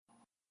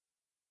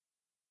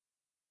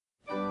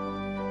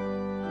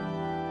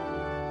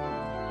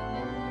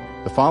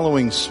The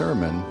following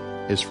sermon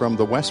is from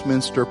the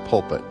Westminster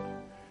pulpit,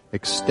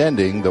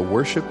 extending the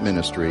worship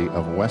ministry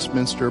of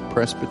Westminster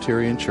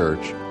Presbyterian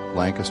Church,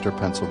 Lancaster,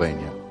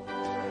 Pennsylvania.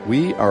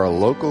 We are a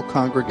local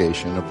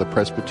congregation of the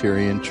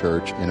Presbyterian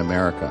Church in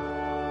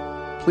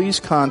America.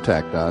 Please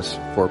contact us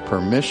for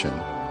permission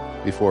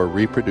before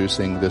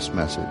reproducing this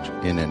message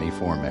in any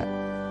format.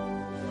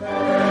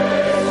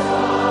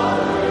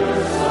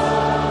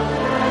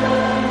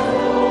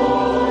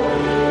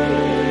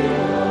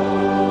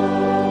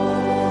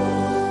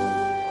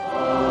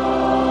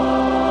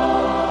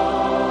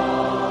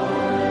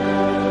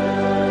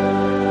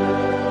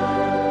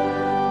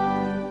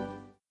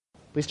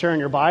 Please turn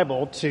your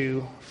Bible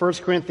to 1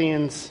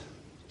 Corinthians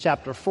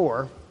chapter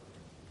 4.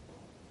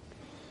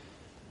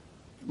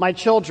 My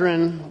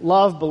children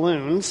love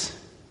balloons,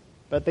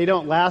 but they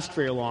don't last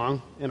very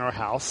long in our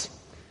house.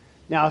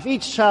 Now, if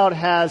each child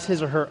has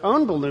his or her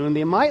own balloon,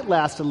 they might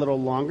last a little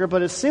longer,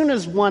 but as soon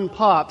as one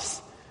pops,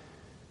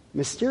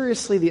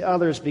 mysteriously the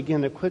others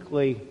begin to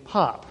quickly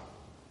pop,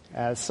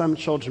 as some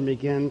children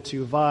begin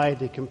to vie,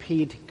 to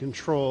compete,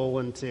 control,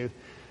 and to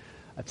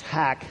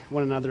attack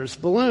one another's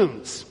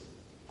balloons.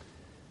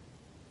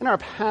 In our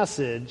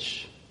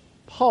passage,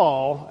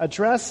 Paul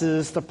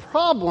addresses the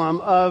problem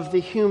of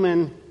the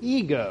human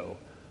ego,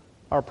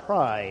 our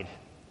pride,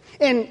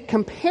 and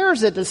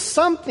compares it to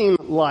something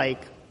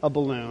like a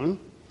balloon.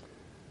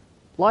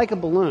 Like a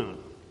balloon,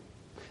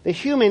 the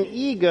human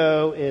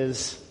ego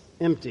is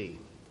empty,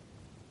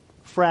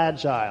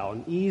 fragile,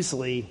 and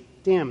easily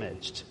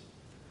damaged.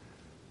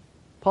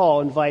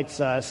 Paul invites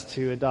us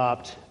to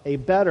adopt a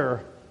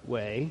better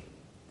way,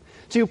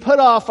 to put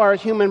off our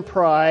human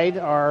pride,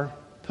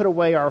 put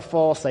away our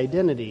false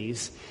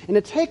identities, and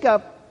to take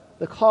up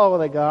the call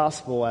of the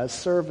gospel as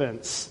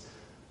servants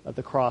of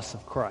the cross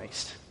of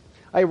Christ.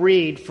 I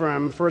read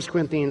from 1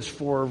 Corinthians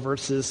 4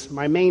 verses,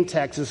 my main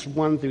text is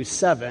 1 through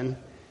 7,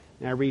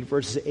 and I read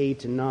verses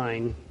 8 and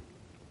 9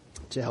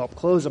 to help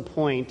close a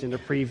point and to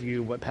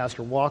preview what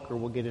Pastor Walker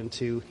will get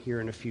into here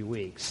in a few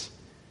weeks.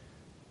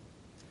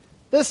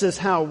 This is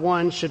how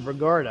one should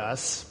regard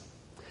us,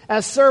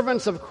 as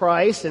servants of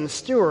Christ and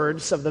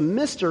stewards of the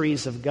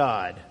mysteries of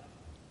God.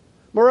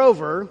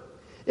 Moreover,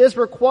 it is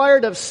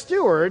required of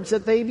stewards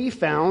that they be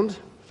found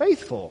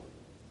faithful.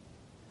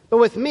 But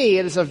with me,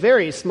 it is a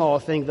very small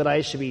thing that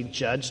I should be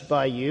judged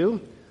by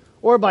you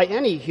or by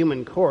any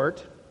human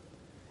court.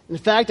 In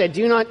fact, I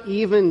do not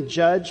even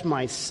judge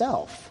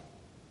myself.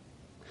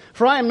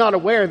 For I am not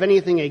aware of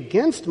anything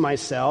against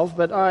myself,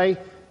 but I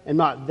am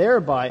not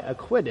thereby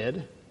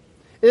acquitted.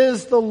 It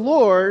is the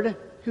Lord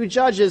who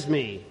judges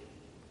me.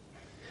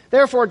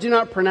 Therefore, do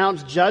not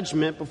pronounce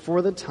judgment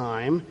before the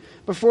time,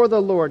 before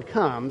the Lord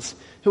comes,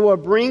 who will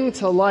bring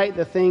to light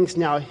the things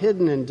now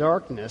hidden in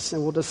darkness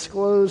and will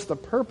disclose the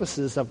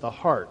purposes of the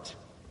heart.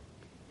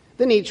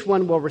 Then each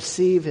one will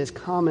receive his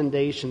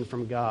commendation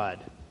from God.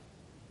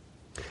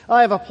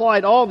 I have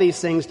applied all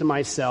these things to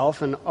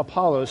myself and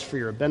Apollos for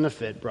your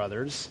benefit,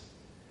 brothers,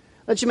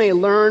 that you may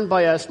learn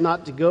by us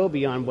not to go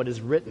beyond what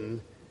is written,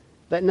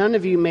 that none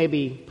of you may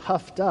be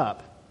puffed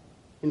up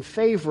in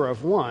favor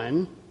of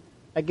one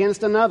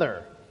against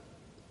another.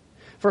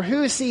 For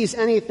who sees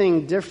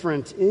anything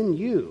different in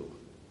you?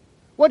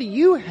 What do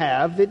you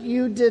have that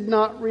you did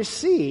not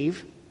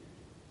receive?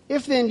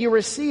 If then you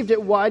received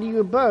it, why do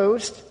you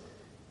boast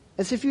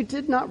as if you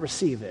did not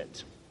receive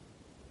it?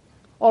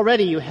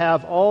 Already you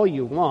have all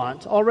you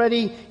want.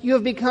 Already you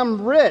have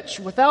become rich.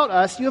 Without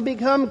us you have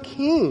become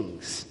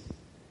kings.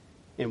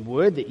 And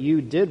would that you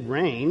did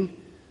reign,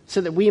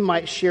 so that we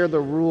might share the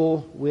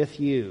rule with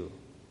you.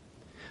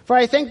 For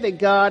I think that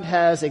God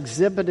has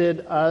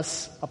exhibited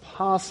us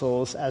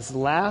apostles as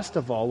last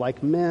of all,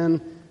 like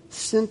men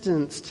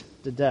sentenced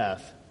to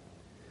death,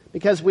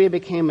 because we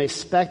became a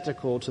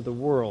spectacle to the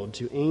world,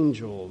 to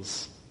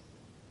angels,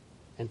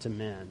 and to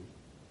men.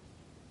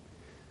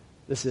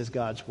 This is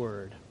God's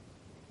word.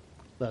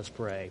 Let's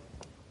pray.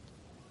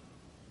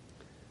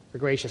 Our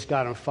gracious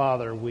God and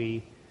Father,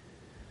 we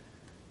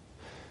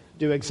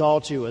do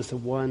exalt you as the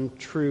one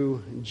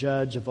true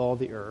judge of all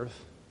the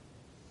earth.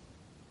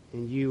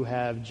 And you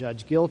have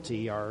judged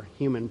guilty our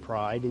human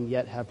pride, and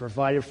yet have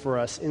provided for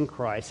us in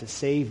Christ a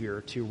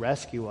Savior to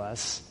rescue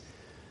us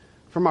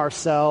from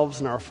ourselves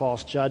and our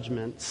false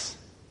judgments.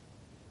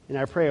 And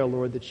I pray, O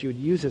Lord, that you would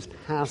use this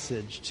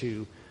passage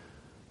to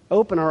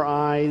open our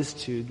eyes,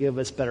 to give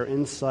us better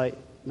insight,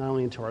 not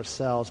only into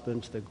ourselves, but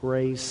into the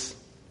grace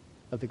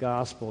of the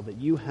gospel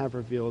that you have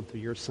revealed through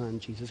your Son,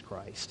 Jesus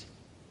Christ,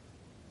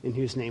 in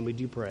whose name we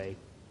do pray.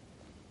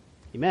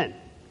 Amen.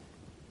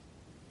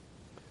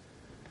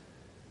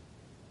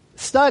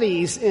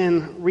 Studies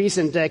in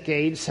recent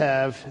decades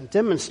have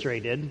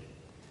demonstrated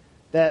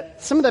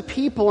that some of the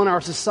people in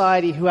our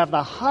society who have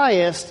the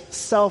highest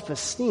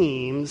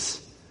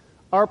self-esteems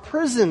are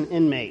prison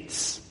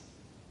inmates.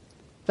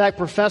 In fact,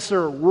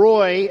 Professor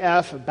Roy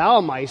F.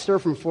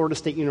 Baumeister from Florida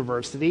State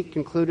University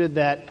concluded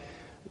that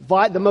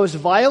the most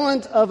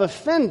violent of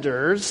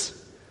offenders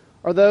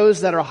are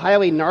those that are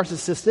highly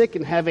narcissistic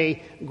and have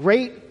a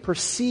great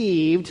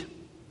perceived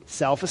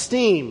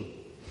self-esteem.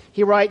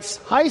 He writes,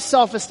 high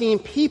self-esteem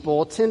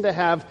people tend to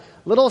have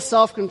little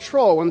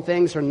self-control when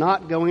things are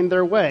not going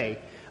their way.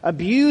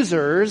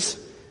 Abusers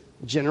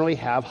generally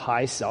have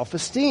high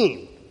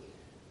self-esteem.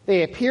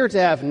 They appear to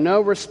have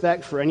no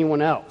respect for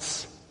anyone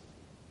else.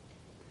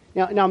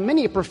 Now,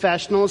 many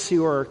professionals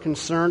who are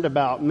concerned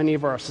about many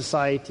of our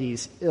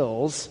society's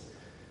ills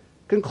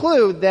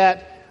conclude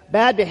that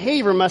bad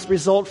behavior must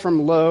result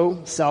from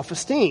low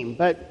self-esteem.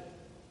 But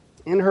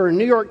in her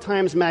New York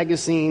Times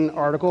Magazine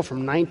article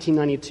from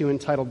 1992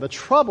 entitled "The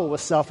Trouble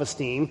with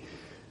Self-Esteem,"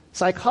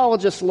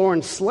 psychologist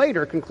Lauren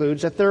Slater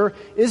concludes that there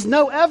is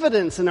no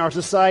evidence in our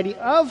society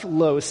of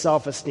low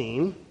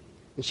self-esteem.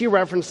 And she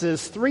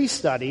references 3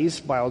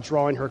 studies while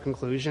drawing her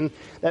conclusion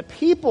that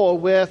people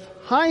with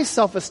high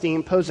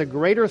self-esteem pose a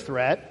greater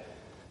threat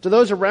to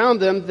those around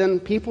them than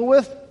people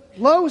with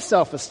low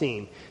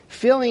self-esteem.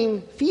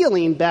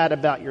 Feeling bad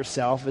about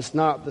yourself is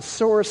not the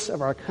source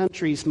of our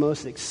country's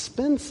most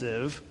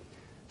expensive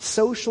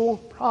social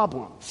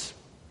problems.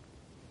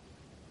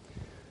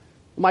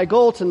 My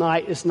goal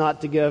tonight is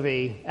not to give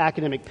an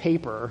academic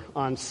paper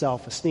on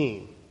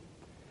self-esteem,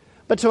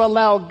 but to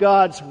allow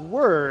God's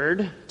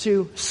Word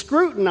to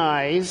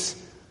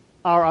scrutinize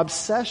our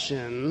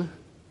obsession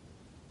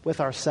with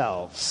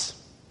ourselves.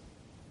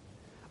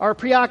 Our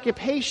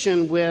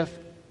preoccupation with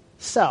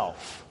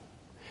self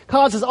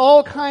causes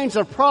all kinds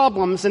of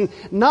problems, and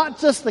not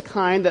just the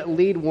kind that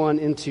lead one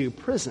into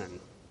prison.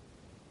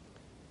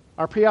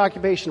 Our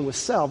preoccupation with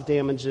self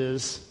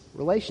damages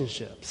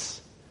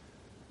relationships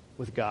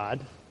with God,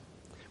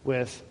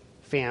 with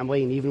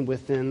family, and even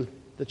within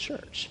the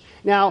church.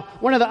 Now,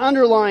 one of the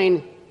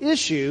underlying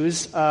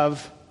issues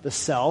of the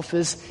self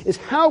is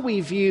how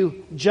we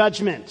view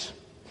judgment.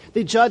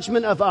 The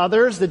judgment of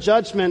others, the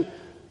judgment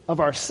of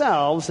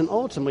ourselves, and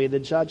ultimately the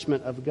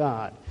judgment of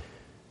God.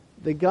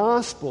 The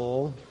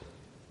gospel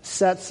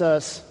sets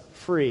us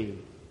free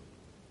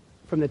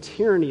from the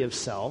tyranny of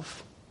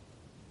self,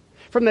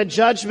 from the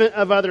judgment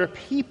of other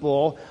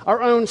people,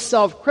 our own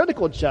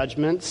self-critical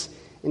judgments,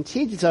 and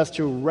teaches us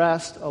to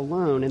rest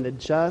alone in the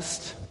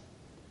just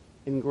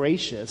and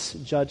gracious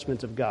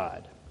judgment of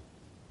God.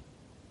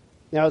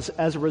 Now,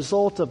 as a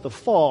result of the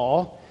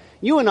fall,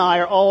 you and I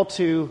are all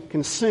too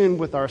consumed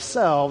with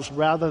ourselves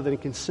rather than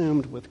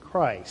consumed with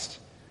Christ.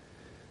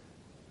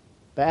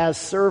 But as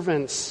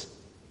servants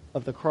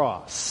of the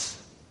cross,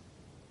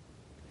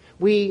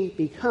 we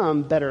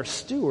become better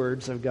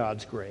stewards of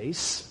God's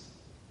grace,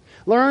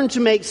 learn to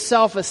make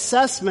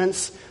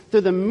self-assessments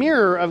through the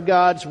mirror of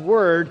God's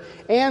Word,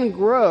 and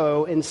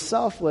grow in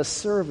selfless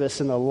service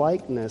in the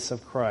likeness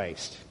of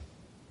Christ.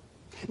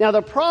 Now,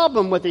 the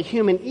problem with the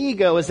human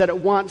ego is that it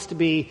wants to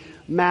be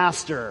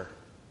master.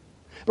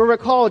 But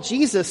recall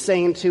Jesus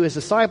saying to his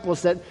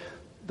disciples that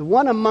the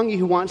one among you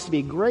who wants to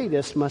be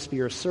greatest must be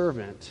your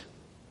servant.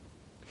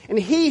 And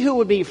he who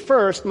would be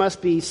first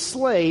must be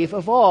slave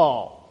of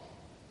all.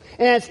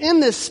 And it's in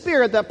this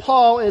spirit that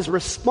Paul is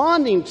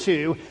responding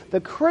to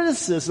the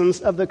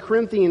criticisms of the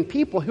Corinthian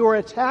people who are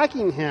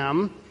attacking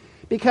him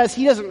because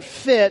he doesn't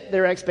fit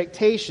their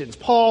expectations.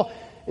 Paul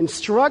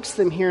instructs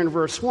them here in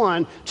verse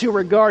 1 to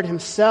regard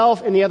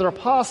himself and the other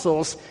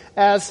apostles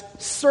as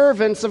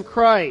servants of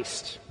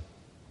Christ.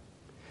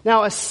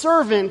 Now, a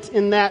servant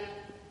in that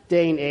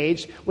day and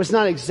age was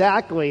not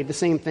exactly the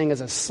same thing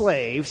as a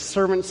slave.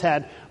 Servants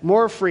had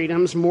more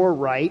freedoms, more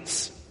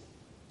rights,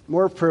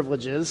 more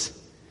privileges.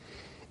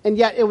 And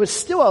yet it was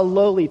still a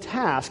lowly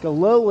task, a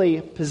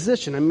lowly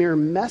position, a mere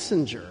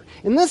messenger.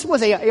 And this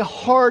was a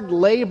hard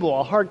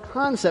label, a hard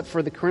concept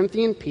for the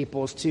Corinthian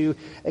peoples to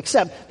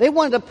accept. They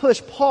wanted to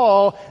push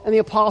Paul and the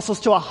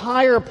apostles to a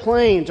higher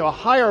plane, to a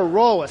higher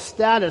role, a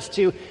status,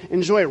 to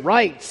enjoy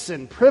rights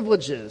and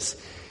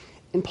privileges.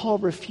 And Paul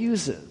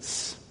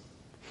refuses.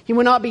 He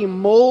will not be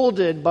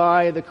molded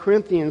by the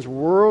Corinthians'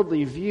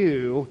 worldly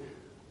view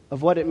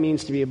of what it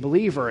means to be a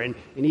believer, and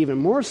even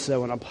more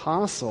so, an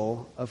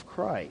apostle of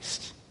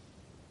Christ.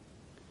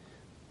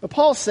 But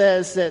Paul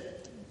says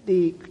that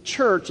the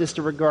church is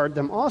to regard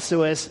them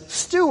also as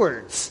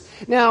stewards.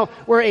 Now,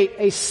 where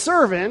a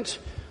servant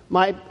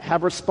might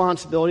have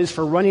responsibilities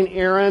for running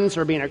errands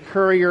or being a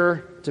courier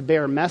to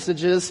bear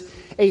messages,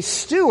 a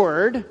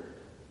steward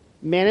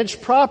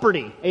managed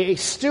property. A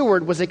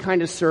steward was a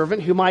kind of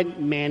servant who might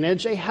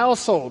manage a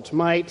household,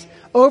 might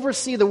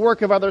oversee the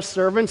work of other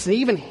servants, and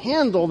even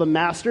handle the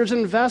master's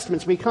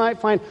investments. We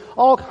find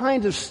all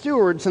kinds of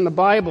stewards in the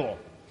Bible.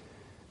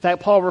 In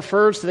fact, Paul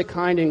refers to the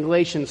kind in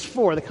Galatians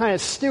 4, the kind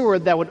of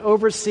steward that would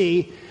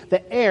oversee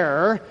the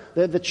heir,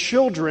 the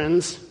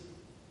children's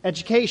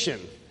education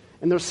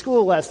and their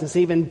school lessons,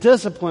 even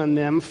discipline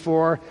them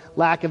for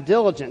lack of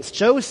diligence.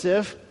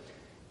 Joseph,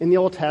 in the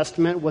Old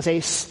Testament, was a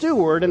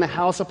steward in the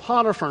house of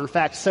Potiphar. In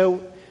fact,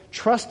 so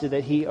trusted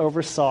that he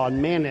oversaw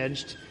and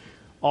managed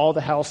all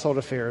the household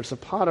affairs of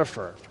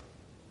Potiphar.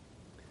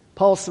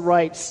 Paul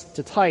writes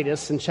to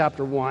Titus in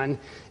chapter 1,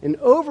 an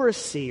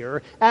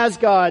overseer, as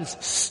God's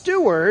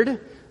steward,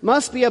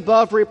 must be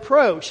above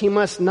reproach. He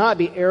must not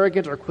be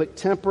arrogant or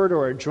quick-tempered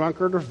or a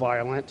drunkard or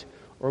violent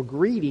or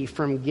greedy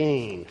for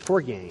gain.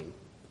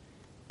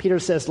 Peter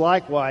says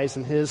likewise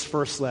in his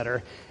first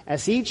letter,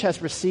 as each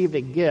has received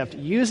a gift,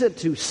 use it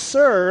to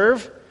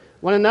serve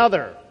one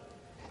another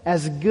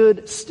as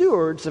good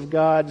stewards of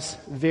God's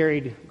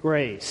varied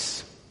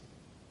grace.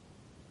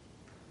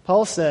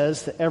 Paul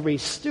says that every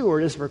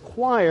steward is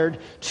required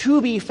to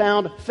be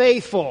found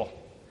faithful.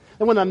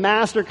 And when the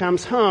master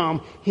comes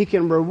home, he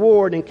can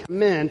reward and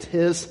commend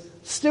his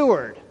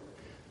steward.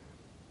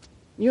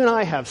 You and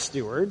I have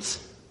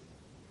stewards.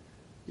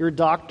 Your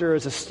doctor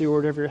is a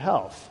steward of your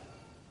health.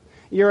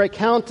 Your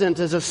accountant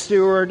is a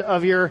steward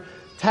of your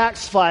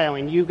tax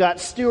filing. You've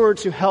got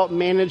stewards who help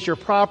manage your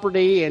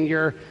property and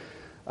your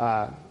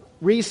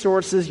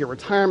resources, your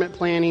retirement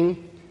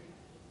planning.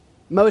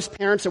 Most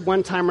parents at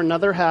one time or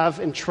another have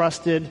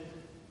entrusted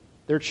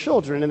their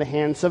children in the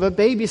hands of a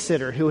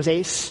babysitter who is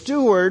a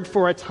steward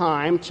for a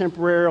time,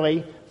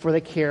 temporarily, for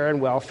the care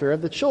and welfare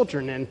of the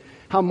children. And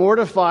how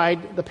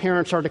mortified the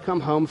parents are to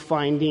come home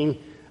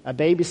finding a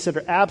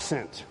babysitter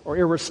absent or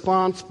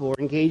irresponsible or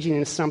engaging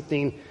in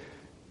something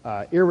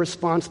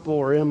irresponsible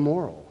or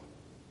immoral.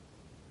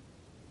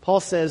 Paul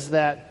says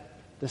that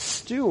the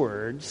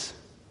stewards,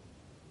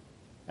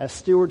 as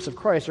stewards of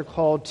Christ, are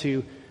called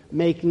to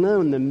make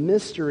known the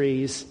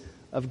mysteries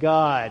of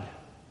God.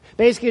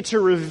 Basically, to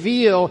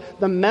reveal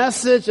the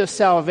message of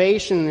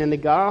salvation in the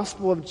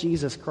gospel of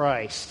Jesus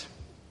Christ.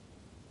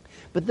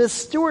 But this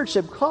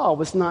stewardship call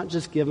was not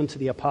just given to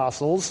the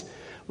apostles.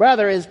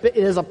 Rather, it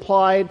is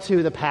applied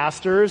to the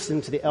pastors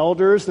and to the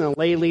elders and the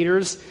lay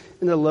leaders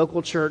in the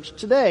local church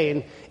today.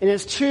 And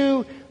it's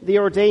to the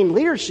ordained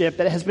leadership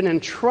that has been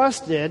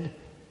entrusted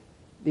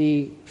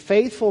the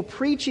faithful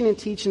preaching and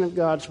teaching of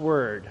God's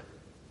Word,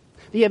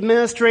 the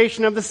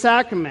administration of the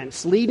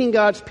sacraments, leading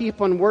God's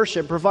people in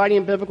worship,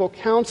 providing biblical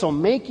counsel,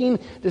 making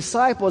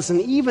disciples, and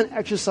even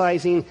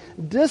exercising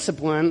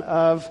discipline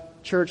of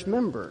church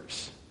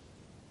members.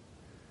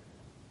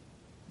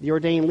 The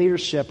ordained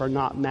leadership are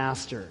not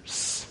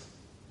masters.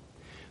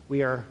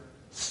 We are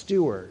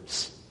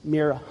stewards,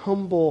 mere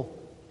humble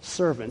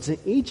servants. And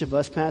each of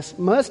us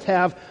must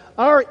have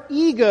our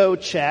ego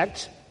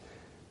checked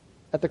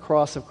at the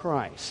cross of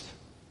Christ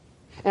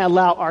and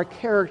allow our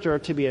character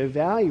to be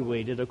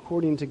evaluated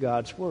according to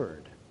God's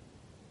Word.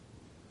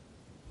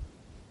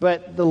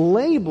 But the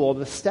label,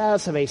 the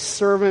status of a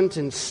servant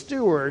and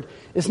steward,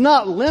 is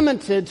not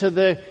limited to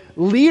the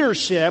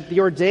leadership,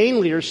 the ordained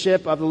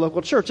leadership of the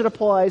local church. It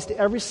applies to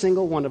every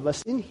single one of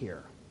us in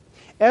here.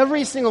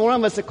 Every single one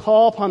of us that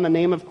call upon the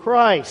name of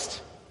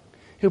Christ,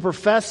 who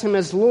profess Him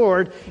as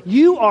Lord.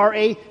 You are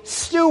a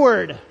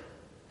steward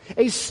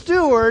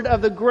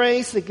of the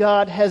grace that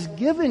God has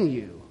given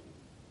you,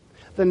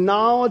 the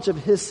knowledge of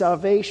His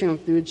salvation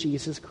through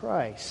Jesus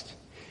Christ.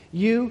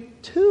 You,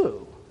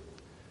 too,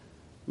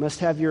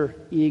 must have your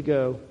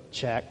ego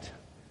checked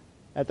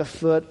at the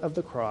foot of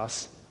the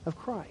cross of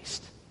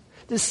Christ.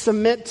 To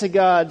submit to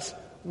God's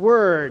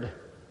Word,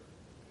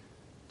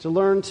 to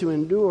learn to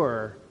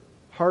endure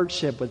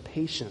hardship with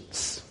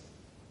patience,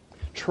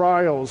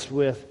 trials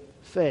with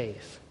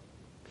faith,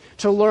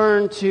 to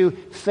learn to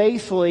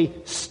faithfully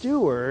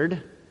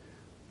steward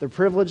the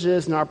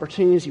privileges and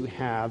opportunities you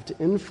have to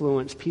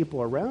influence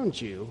people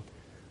around you,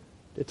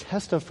 to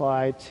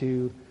testify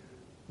to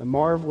the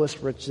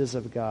marvelous riches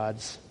of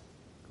God's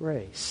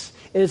grace.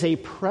 It is a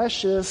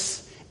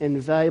precious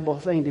and valuable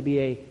thing to be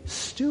a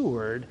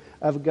steward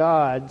of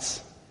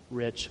God's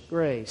rich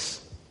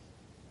grace.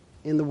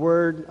 And the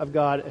Word of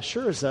God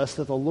assures us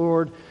that the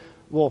Lord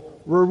will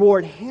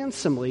reward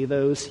handsomely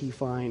those He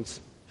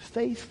finds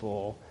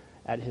faithful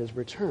at His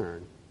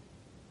return.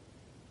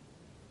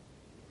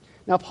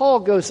 Now,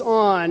 Paul goes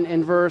on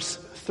in verse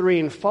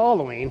 3 and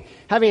following,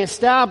 having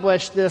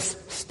established this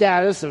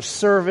status of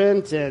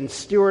servant and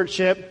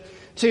stewardship,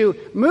 to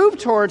move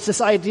towards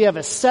this idea of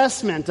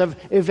assessment, of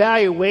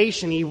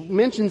evaluation. He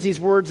mentions these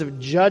words of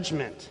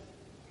judgment.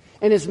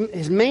 And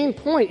his main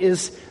point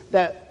is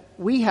that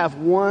we have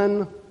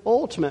one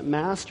ultimate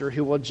master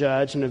who will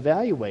judge and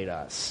evaluate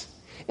us.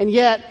 And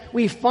yet,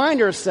 we find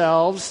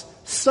ourselves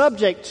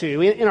subject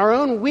to, in our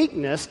own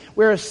weakness,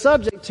 we're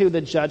subject to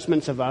the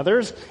judgments of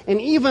others and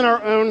even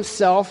our own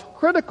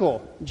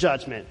self-critical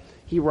judgment.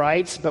 He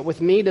writes, "But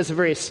with me it is a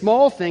very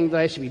small thing that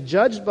I should be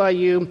judged by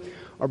you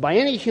or by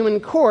any human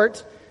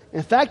court.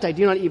 In fact, I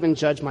do not even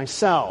judge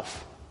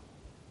myself."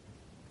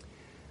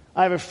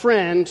 I have a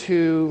friend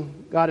who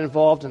got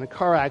involved in a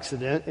car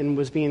accident and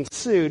was being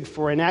sued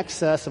for in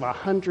excess of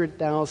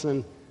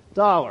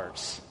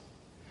 $100,000,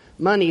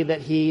 money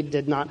that he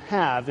did not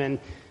have. And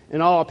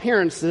in all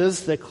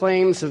appearances, the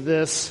claims of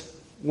this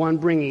one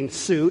bringing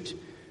suit,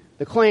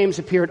 the claims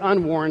appeared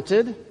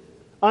unwarranted,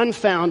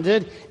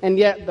 unfounded, and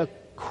yet the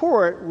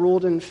court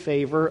ruled in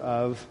favor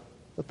of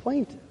the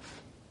plaintiff.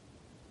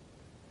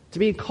 To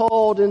be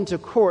called into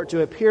court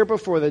to appear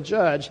before the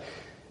judge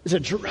is a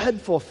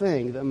dreadful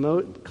thing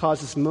that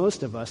causes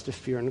most of us to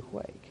fear and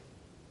quake.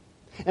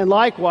 And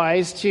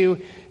likewise,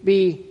 to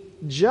be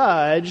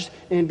judged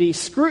and be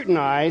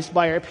scrutinized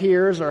by our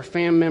peers, our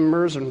family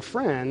members, and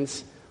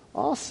friends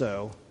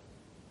also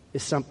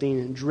is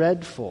something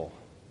dreadful.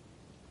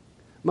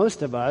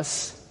 Most of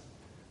us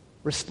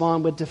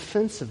respond with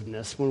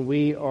defensiveness when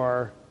we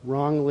are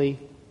wrongly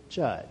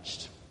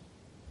judged.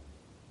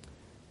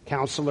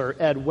 Counselor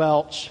Ed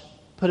Welch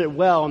put it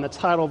well in the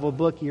title of a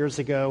book years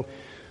ago,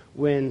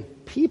 "When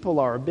People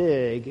Are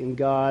Big and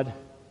God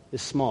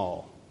is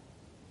Small."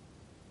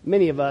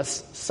 Many of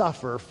us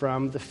suffer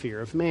from the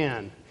fear of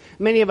man.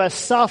 Many of us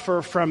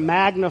suffer from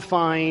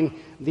magnifying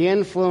the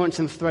influence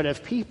and threat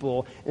of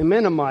people and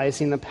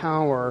minimizing the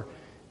power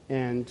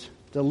and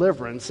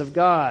deliverance of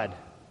God.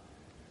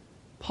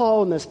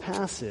 Paul in this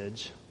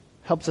passage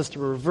helps us to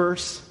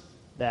reverse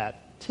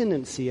that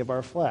tendency of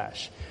our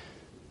flesh,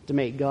 to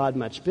make God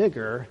much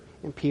bigger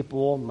and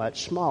people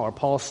much smaller.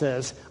 Paul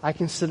says, I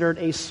consider it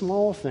a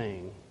small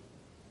thing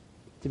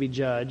to be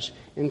judged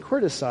and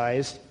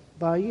criticized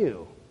by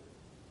you.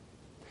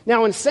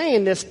 Now, in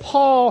saying this,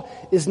 Paul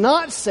is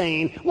not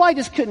saying, well, I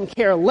just couldn't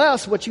care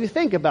less what you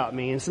think about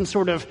me in some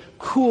sort of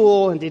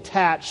cool and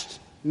detached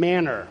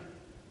manner.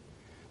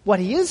 What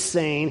he is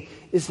saying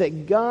is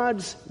that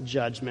God's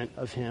judgment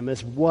of him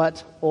is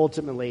what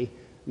ultimately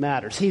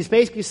matters. He's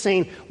basically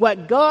saying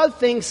what God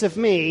thinks of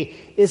me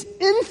is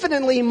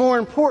infinitely more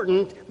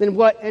important than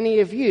what any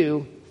of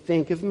you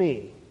think of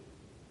me.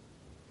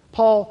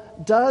 Paul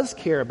does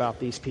care about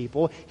these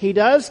people. He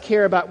does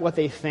care about what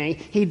they think.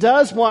 He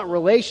does want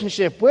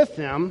relationship with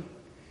them.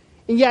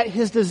 And yet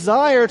his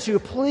desire to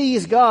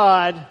please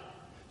God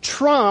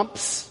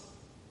trumps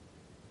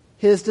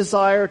his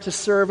desire to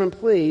serve and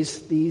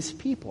please these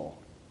people.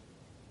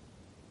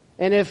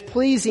 And if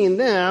pleasing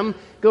them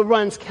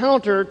runs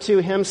counter to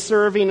him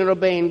serving and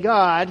obeying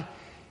God,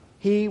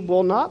 he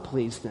will not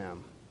please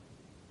them.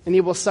 And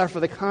he will suffer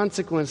the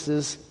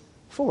consequences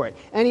for it.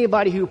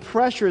 Anybody who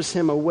pressures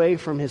him away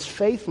from his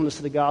faithfulness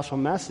to the gospel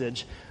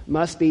message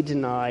must be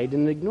denied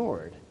and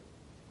ignored.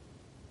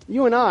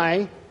 You and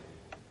I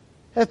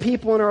have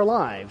people in our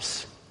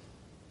lives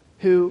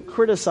who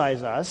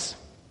criticize us,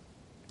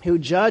 who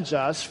judge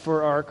us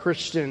for our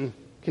Christian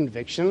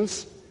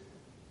convictions.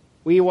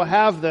 We will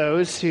have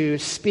those who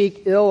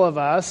speak ill of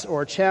us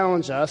or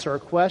challenge us or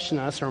question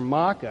us or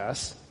mock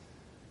us.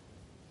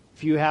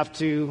 If you have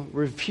to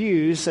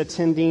refuse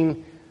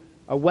attending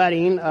a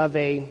wedding of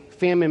a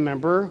family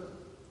member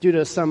due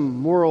to some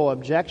moral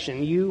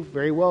objection, you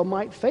very well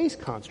might face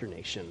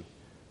consternation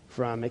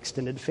from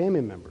extended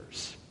family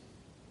members.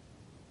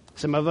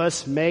 Some of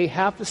us may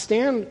have to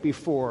stand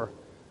before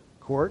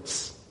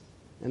courts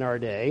in our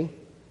day,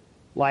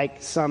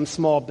 like some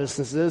small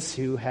businesses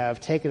who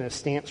have taken a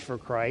stance for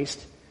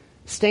Christ,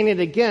 standing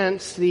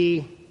against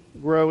the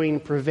growing,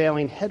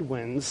 prevailing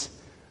headwinds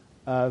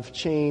of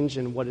change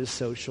in what is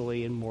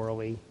socially and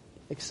morally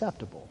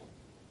acceptable.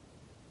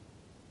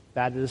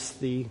 That is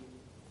the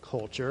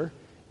culture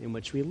in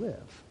which we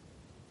live.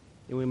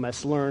 And we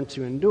must learn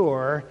to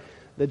endure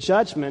the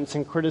judgments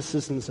and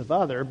criticisms of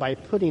others by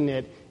putting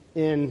it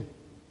in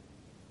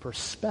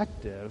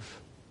perspective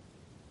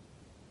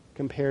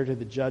compared to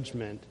the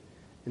judgment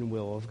and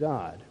will of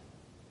God.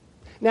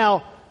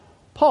 Now,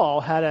 Paul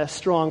had a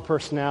strong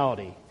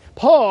personality.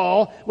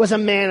 Paul was a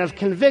man of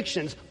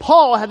convictions.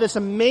 Paul had this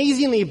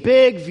amazingly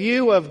big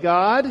view of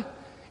God.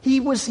 He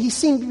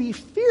seemed to be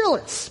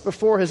fearless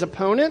before his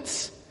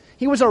opponents.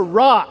 He was a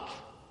rock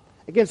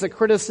against the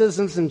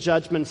criticisms and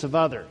judgments of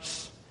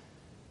others.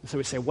 And so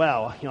we say,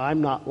 well,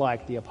 I'm not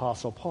like the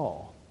Apostle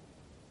Paul.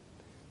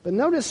 But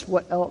notice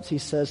what else he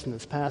says in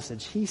this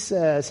passage.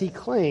 He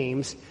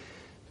claims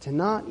to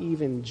not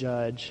even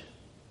judge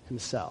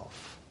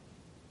himself.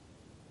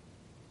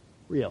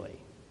 Really.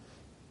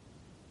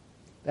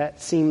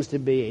 That seems to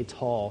be a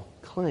tall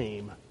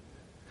claim.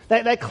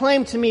 That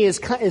claim to me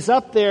is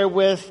up there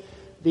with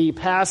the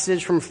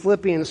passage from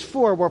Philippians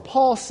 4 where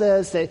Paul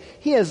says that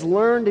he has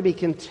learned to be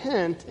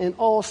content in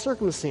all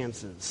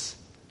circumstances.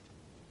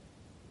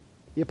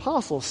 The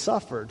apostle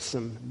suffered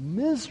some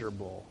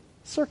miserable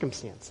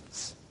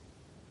circumstances.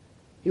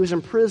 He was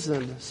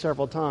imprisoned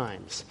several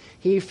times.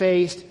 He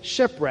faced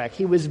shipwreck.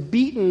 He was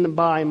beaten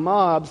by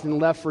mobs and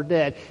left for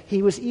dead.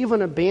 He was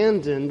even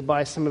abandoned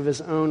by some of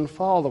his own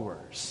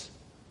followers.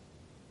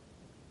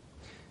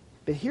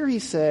 But here he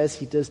says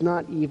he does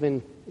not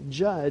even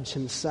judge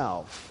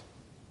himself.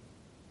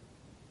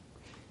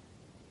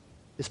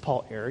 Is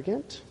Paul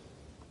arrogant?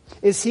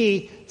 Is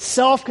he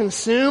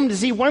self-consumed?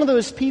 Is he one of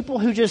those people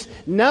who just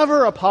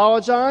never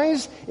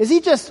apologize? Is he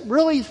just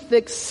really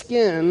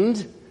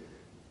thick-skinned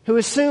who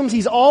assumes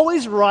he's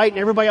always right and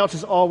everybody else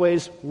is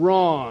always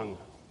wrong?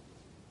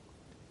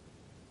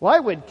 Well, I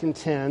would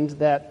contend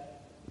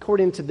that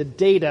according to the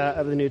data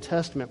of the New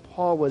Testament,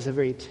 Paul was a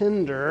very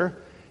tender,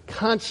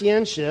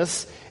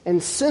 conscientious,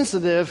 and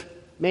sensitive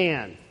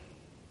man.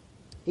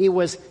 He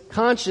was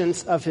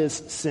conscious of his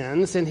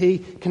sins, and he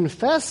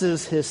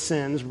confesses his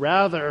sins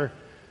rather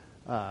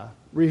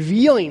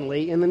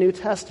revealingly in the New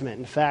Testament.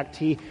 In fact,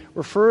 he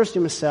refers to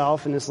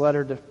himself in his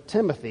letter to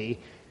Timothy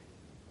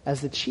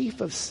as the chief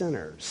of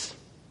sinners.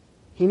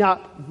 He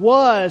not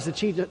was the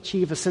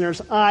chief of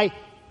sinners. I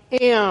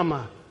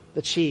am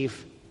the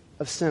chief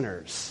of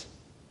sinners.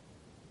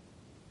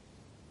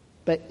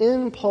 But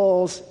in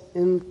Paul's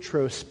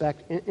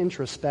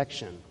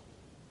introspection,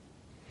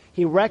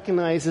 He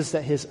recognizes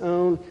that his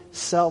own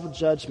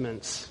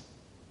self-judgments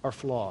are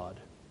flawed.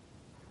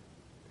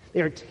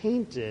 They are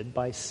tainted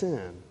by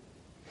sin.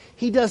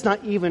 He does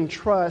not even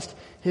trust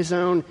his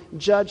own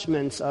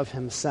judgments of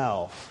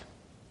himself.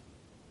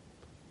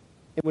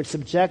 It would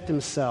subject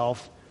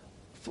himself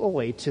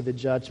fully to the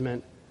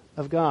judgment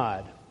of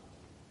God.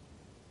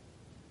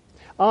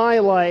 I,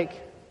 like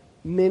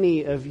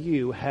many of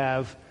you,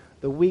 have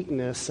the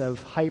weakness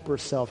of hyper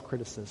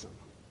self-criticism.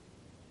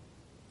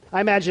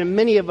 I imagine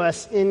many of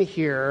us in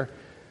here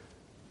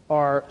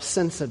are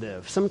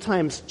sensitive,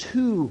 sometimes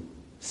too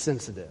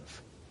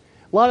sensitive.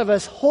 A lot of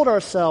us hold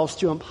ourselves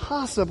to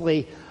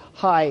impossibly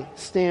high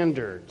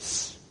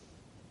standards.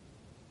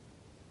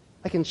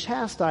 I can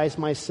chastise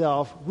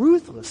myself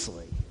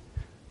ruthlessly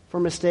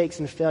for mistakes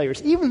and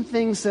failures, even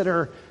things that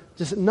are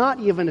just not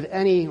even of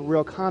any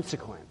real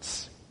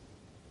consequence.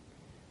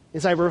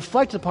 As I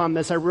reflect upon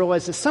this, I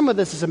realize that some of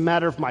this is a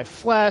matter of my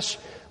flesh,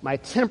 my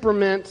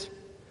temperament,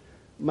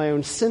 my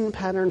own sin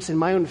patterns, and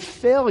my own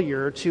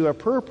failure to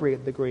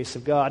appropriate the grace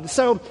of God.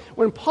 So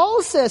when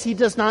Paul says he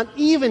does not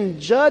even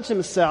judge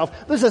himself,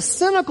 there's a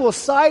cynical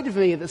side of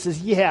me that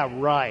says, yeah,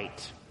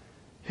 right.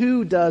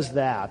 Who does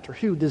that, or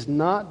who does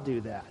not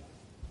do that?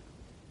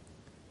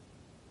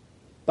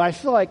 But I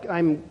feel like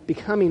I'm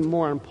becoming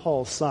more on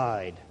Paul's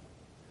side,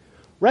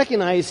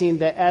 recognizing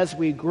that as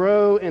we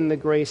grow in the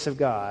grace of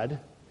God,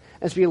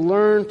 as we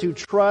learn to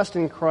trust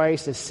in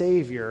Christ as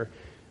Savior,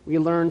 we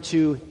learn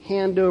to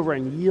hand over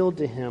and yield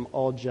to him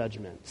all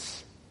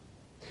judgments,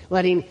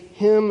 letting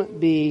him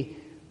be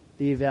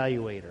the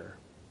evaluator,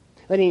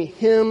 letting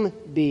him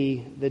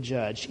be the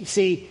judge. You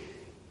see,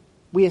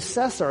 we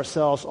assess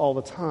ourselves all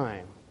the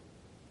time.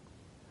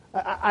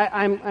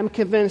 I'm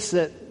convinced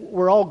that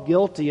we're all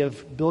guilty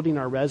of building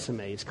our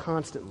resumes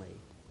constantly.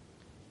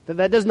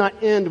 That does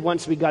not end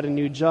once we got a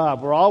new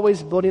job. We're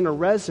always building a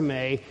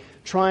resume,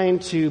 trying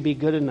to be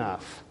good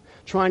enough,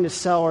 trying to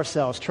sell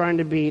ourselves, trying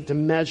to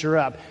measure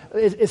up.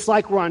 It's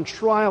like we're on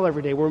trial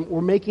every day.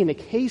 We're making a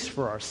case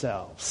for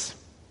ourselves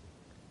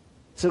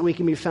so that we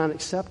can be found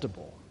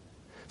acceptable,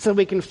 so that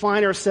we can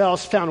find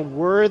ourselves found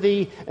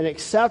worthy and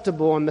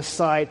acceptable in the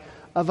sight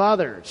of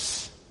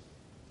others.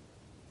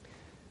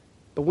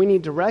 But we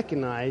need to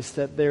recognize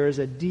that there is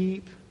a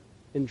deep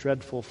and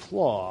dreadful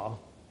flaw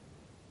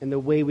in the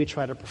way we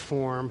try to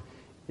perform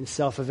and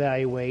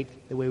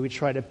self-evaluate, the way we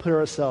try to put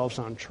ourselves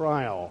on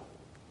trial.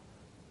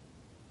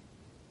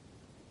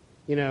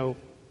 You know,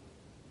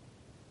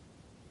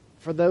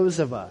 for those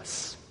of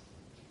us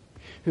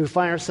who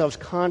find ourselves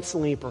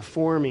constantly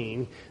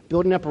performing,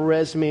 building up a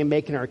resume and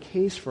making our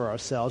case for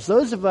ourselves,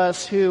 those of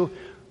us who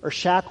are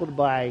shackled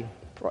by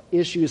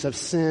issues of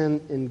sin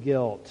and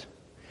guilt,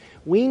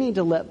 we need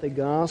to let the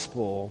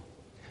gospel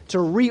to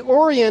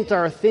reorient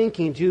our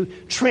thinking, to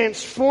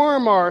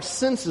transform our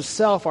sense of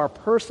self, our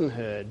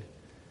personhood,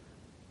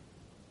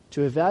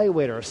 to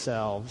evaluate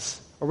ourselves,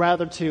 or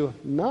rather to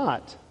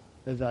not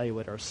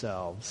evaluate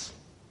ourselves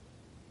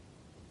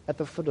at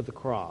the foot of the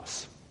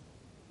cross.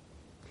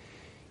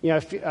 You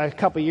know, a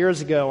couple of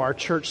years ago, our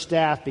church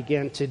staff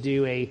began to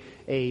do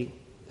a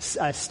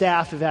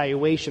staff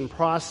evaluation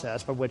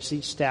process by which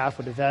each staff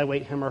would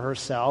evaluate him or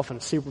herself, and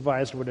a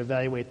supervisor would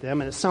evaluate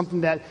them. And it's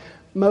something that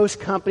most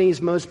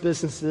companies, most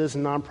businesses,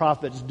 and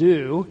nonprofits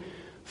do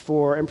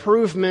for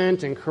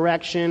improvement and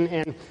correction.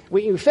 And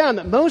we found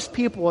that most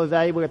people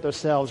evaluate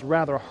themselves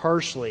rather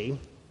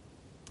harshly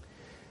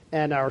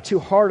and are too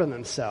hard on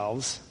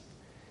themselves.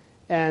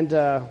 And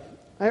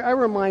I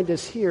remind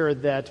us here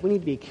that we need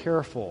to be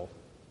careful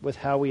with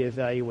how we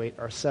evaluate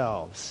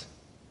ourselves.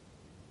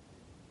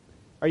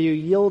 Are you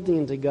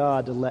yielding to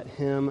God to let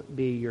him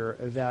be your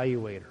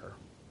evaluator?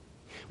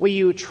 Will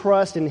you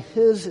trust in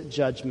his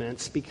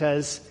judgments,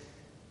 because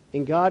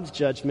in God's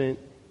judgment,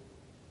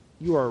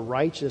 you are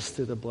righteous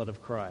through the blood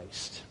of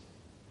Christ.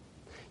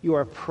 You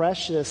are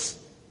precious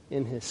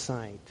in his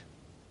sight.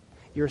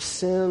 Your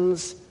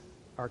sins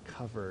are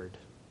covered.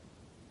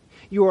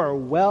 You are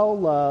well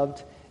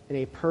loved and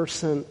a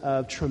person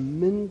of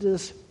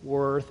tremendous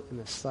worth in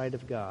the sight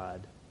of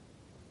God,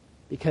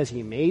 because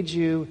he made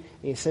you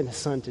and he sent his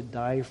son to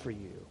die for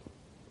you.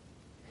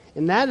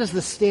 And that is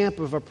the stamp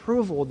of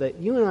approval that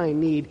you and I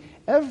need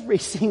every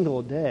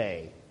single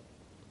day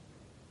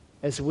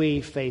as we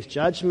face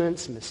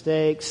judgments,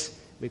 mistakes,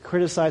 we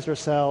criticize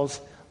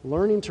ourselves,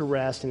 learning to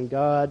rest in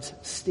God's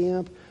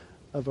stamp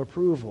of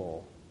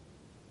approval.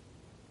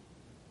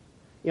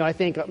 You know, I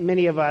think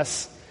many of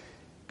us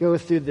go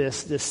through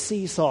this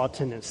seesaw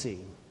tendency.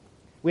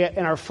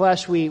 In our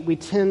flesh, we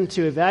tend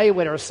to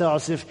evaluate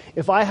ourselves.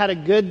 If I had a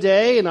good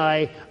day and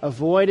I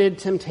avoided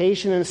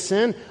temptation and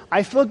sin,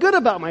 I feel good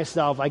about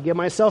myself. I give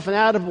myself an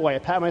attaboy. I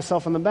pat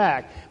myself on the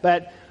back.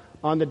 But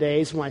on the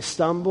days when I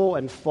stumble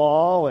and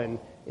fall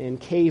and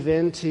cave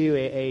into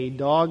a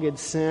dogged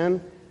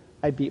sin,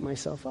 I beat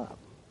myself up.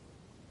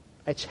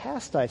 I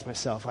chastise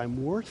myself.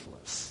 I'm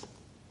worthless.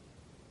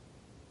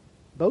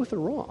 Both are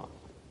wrong.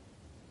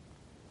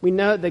 We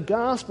know the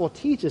gospel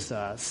teaches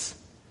us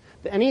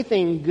that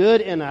anything good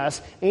in us,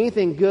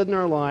 anything good in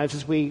our lives,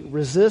 as we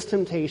resist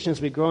temptation,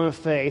 as we grow in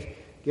faith,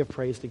 give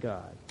praise to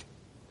God.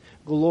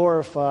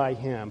 Glorify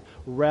Him.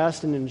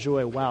 Rest and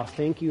enjoy. Wow,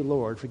 thank you,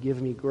 Lord, for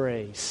giving me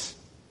grace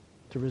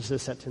to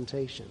resist that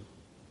temptation.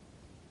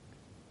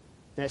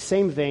 In that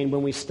same vein,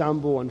 when we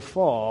stumble and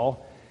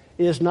fall,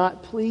 it is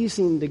not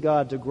pleasing to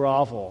God to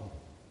grovel,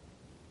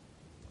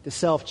 to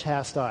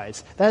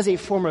self-chastise. That is a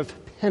form of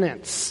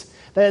penance.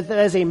 That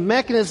is a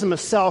mechanism of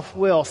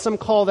self-will. Some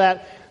call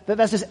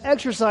that's just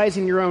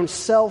exercising your own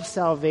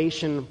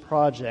self-salvation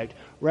project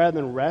rather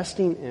than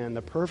resting in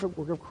the perfect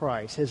work of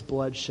Christ, His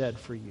blood shed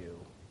for you.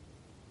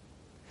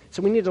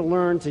 So we need to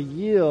learn to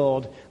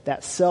yield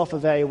that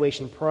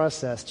self-evaluation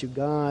process to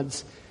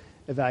God's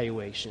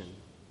evaluation.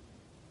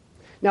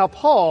 Now,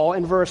 Paul,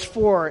 in verse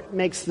 4,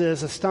 makes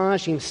this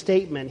astonishing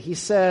statement. He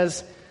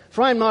says,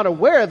 "For I am not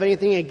aware of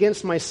anything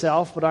against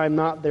myself, but I am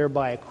not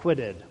thereby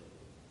acquitted."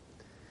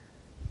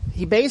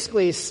 He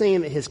basically is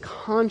saying that his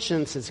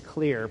conscience is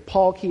clear.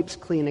 Paul keeps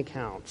clean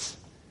accounts.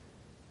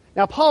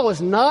 Now, Paul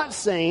is not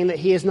saying that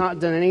he has not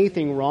done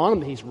anything wrong,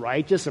 that he's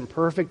righteous and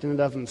perfect in and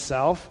of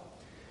himself.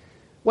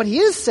 What he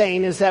is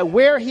saying is that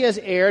where he has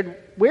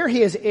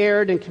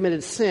erred and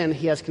committed sin,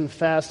 he has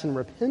confessed and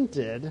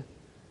repented,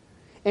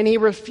 and he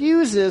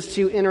refuses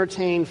to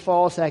entertain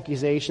false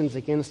accusations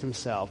against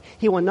himself.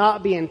 He will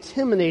not be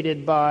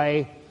intimidated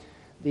by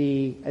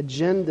the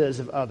agendas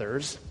of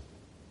others.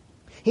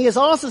 He is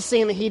also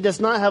saying that he does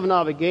not have an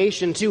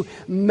obligation to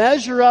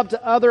measure up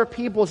to other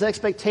people's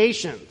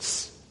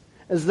expectations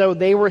as though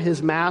they were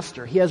his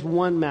master. He has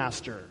one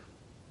master.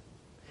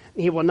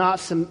 He will not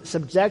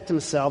subject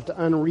himself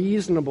to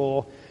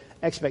unreasonable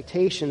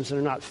expectations that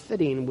are not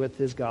fitting with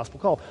his gospel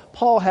call.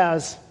 Paul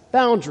has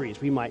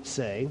boundaries, we might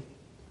say.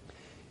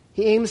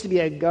 He aims to be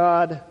a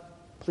God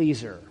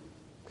pleaser.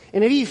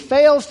 And if he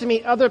fails to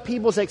meet other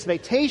people's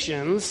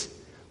expectations,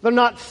 they're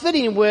not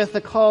fitting with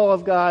the call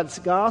of God's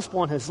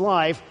gospel in his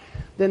life,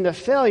 then the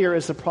failure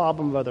is the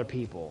problem of other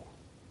people.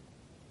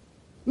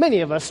 Many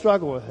of us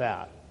struggle with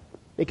that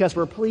because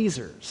we're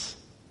pleasers.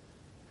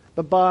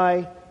 But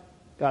by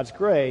God's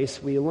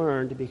grace, we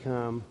learn to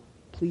become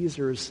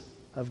pleasers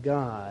of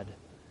God,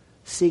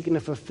 seeking to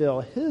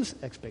fulfill His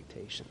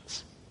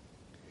expectations.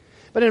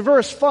 But in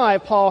verse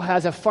 5, Paul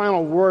has a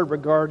final word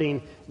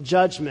regarding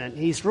judgment.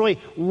 He's really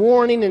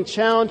warning and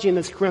challenging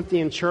this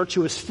Corinthian church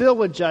who is filled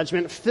with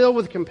judgment, filled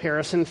with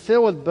comparison,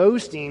 filled with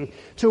boasting,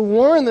 to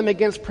warn them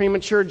against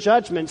premature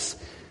judgments,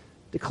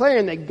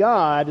 declaring that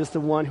God is the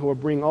one who will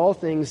bring all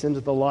things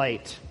into the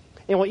light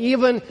and will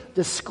even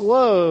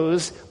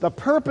disclose the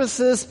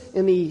purposes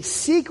and the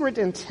secret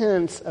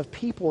intents of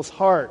people's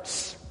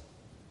hearts.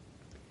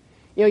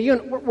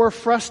 We're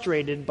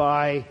frustrated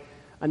by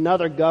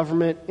another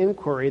government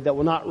inquiry that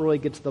will not really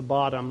get to the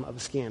bottom of a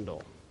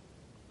scandal.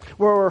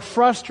 We're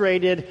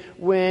frustrated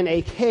when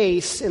a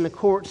case in the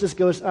courts just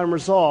goes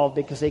unresolved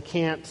because they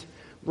can't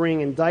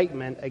bring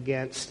indictment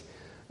against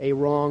a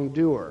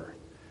wrongdoer.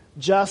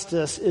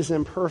 Justice is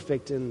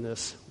imperfect in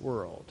this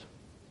world.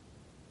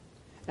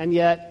 And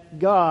yet,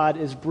 God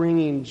is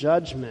bringing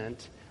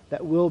judgment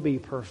that will be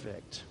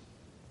perfect.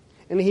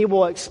 And He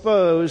will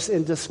expose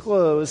and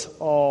disclose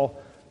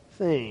all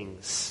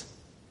things.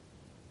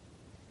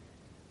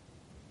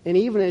 And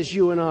even as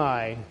you and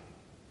I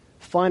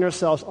find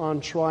ourselves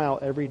on trial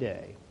every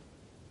day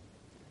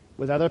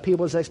with other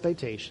people's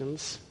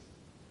expectations,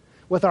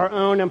 with our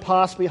own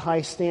impossibly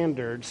high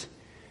standards,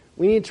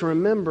 we need to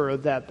remember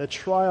that the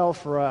trial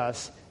for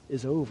us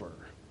is over.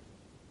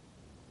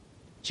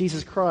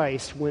 Jesus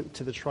Christ went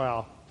to the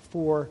trial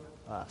for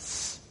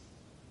us.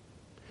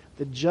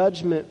 The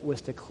judgment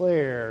was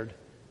declared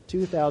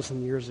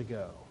 2,000 years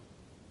ago.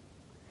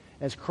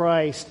 As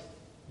Christ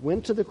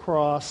went to the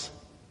cross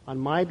on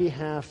my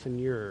behalf and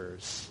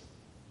yours,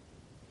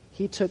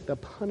 He took the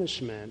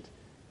punishment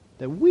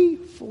that we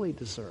fully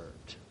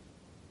deserved.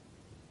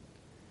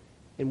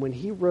 And when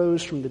He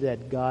rose from the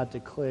dead, God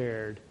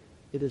declared,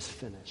 "It is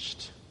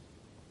finished."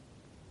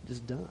 It is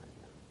done.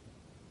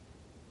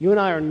 You and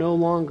I are no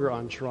longer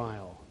on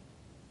trial.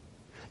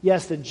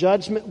 Yes, the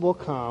judgment will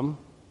come,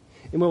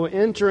 and we will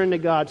enter into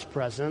God's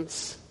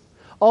presence.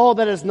 All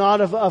that is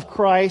not of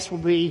Christ will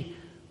be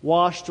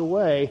washed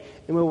away,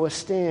 and we will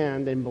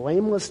stand in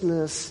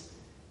blamelessness,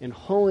 in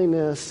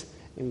holiness,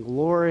 in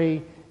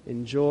glory,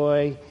 in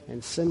joy,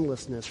 and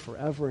sinlessness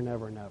forever and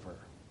ever and ever.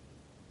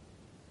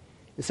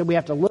 And so we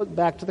have to look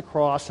back to the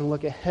cross and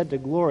look ahead to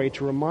glory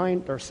to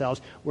remind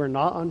ourselves we're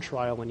not on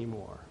trial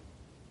anymore.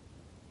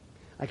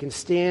 I can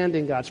stand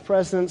in God's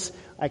presence.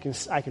 I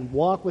can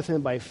walk with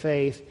Him by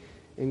faith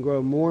and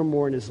grow more and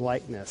more in His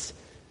likeness,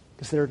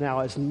 because there now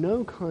is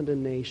no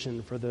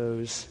condemnation for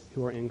those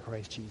who are in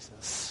Christ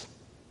Jesus.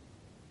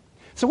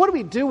 So what do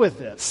we do with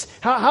this?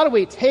 How do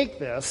we take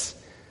this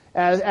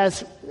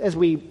as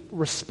we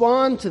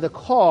respond to the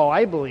call,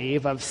 I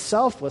believe, of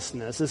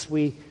selflessness as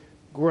we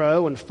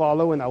grow and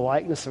follow in the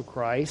likeness of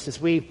Christ,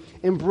 as we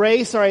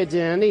embrace our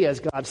identity as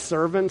God's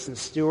servants and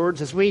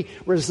stewards, as we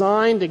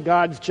resign to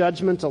God's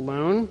judgment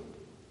alone?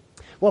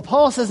 Well,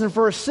 Paul says in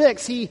verse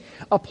 6, he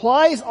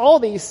applies all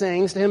these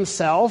things to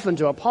himself and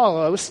to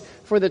Apollos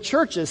for the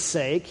church's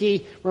sake.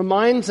 He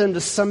reminds them to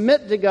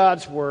submit to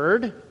God's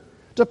word,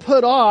 to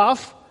put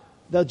off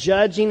the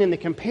judging and the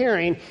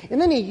comparing,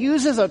 and then he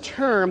uses a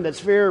term that's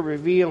very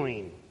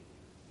revealing.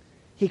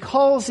 He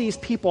calls these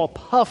people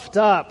puffed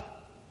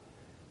up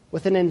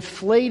with an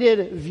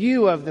inflated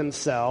view of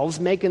themselves,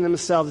 making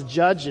themselves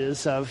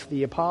judges of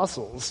the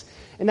apostles.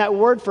 And that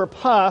word for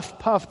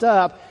puffed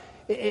up,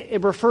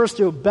 it refers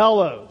to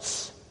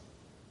bellows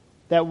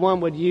that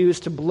one would use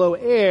to blow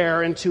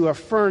air into a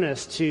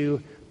furnace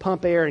to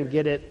pump air and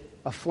get it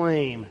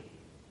aflame.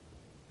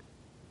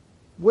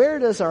 Where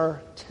does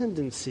our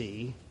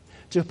tendency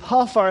to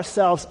puff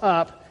ourselves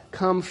up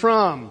come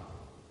from?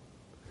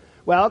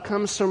 Well, it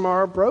comes from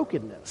our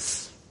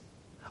brokenness,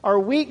 our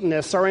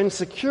weakness, our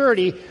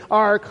insecurity,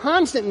 our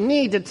constant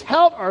need to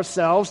tout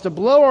ourselves, to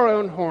blow our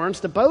own horns,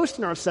 to boast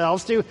in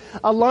ourselves, to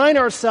align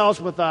ourselves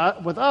with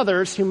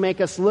others who make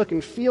us look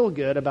and feel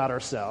good about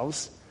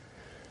ourselves.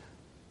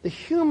 The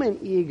human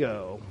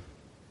ego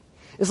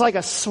is like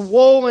a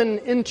swollen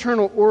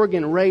internal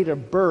organ ready to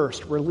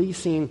burst,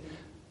 releasing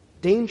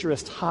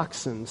dangerous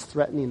toxins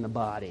threatening the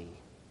body.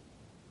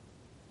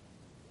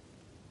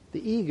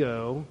 The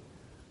ego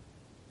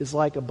is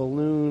like a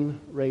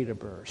balloon ready to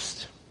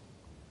burst,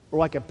 or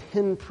like a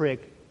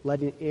pinprick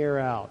letting air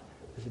out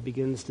as it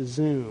begins to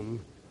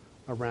zoom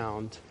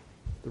around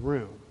the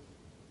room.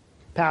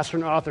 Pastor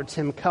and author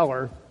Tim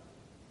Keller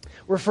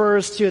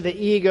refers to the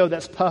ego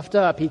that's puffed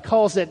up. He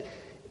calls it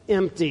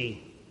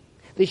empty.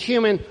 The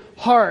human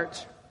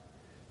heart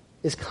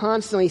is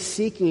constantly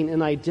seeking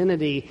an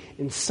identity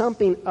in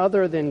something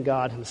other than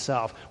God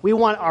himself. We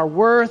want our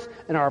worth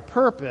and our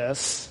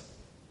purpose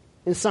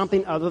in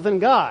something other than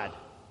God.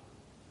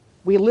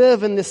 We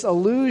live in this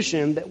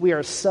illusion that we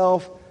are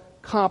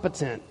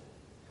self-competent.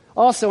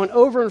 Also, an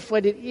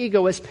overinflated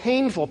ego is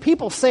painful.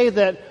 People say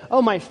that,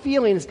 oh, my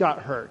feelings got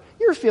hurt.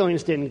 Your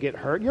feelings didn't get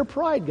hurt. Your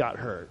pride got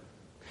hurt.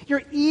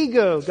 Your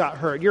ego got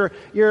hurt.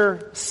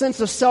 Your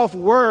sense of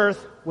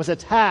self-worth was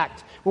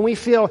attacked. When we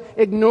feel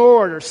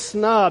ignored or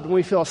snubbed, when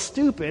we feel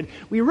stupid,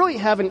 we really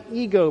have an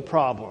ego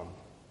problem.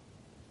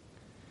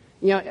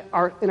 You know,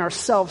 our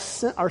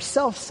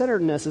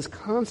self-centeredness is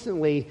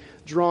constantly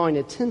drawing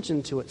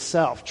attention to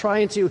itself,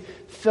 trying to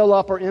fill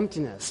up our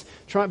emptiness,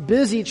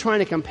 busy trying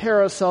to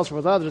compare ourselves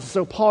with others.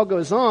 So Paul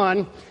goes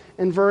on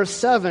in verse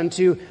 7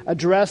 to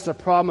address the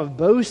problem of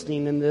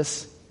boasting in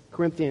this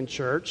Corinthian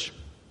church.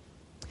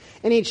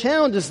 And he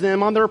challenges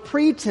them on their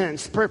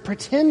pretense,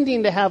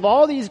 pretending to have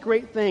all these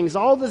great things,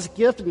 all this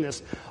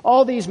giftedness,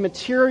 all these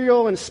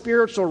material and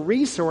spiritual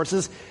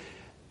resources,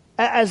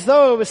 as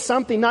though it was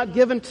something not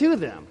given to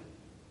them,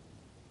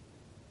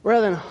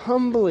 rather than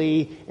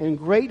humbly and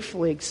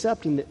gratefully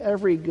accepting that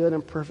every good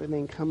and perfect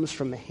thing comes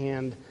from the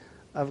hand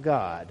of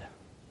God.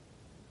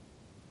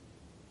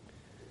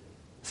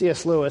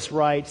 C.S. Lewis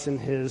writes in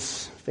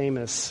his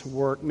famous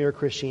work, Mere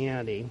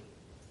Christianity,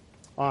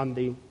 on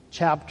the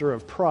chapter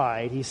of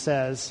pride, he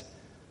says,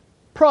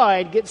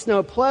 "Pride gets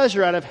no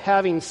pleasure out of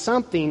having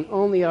something,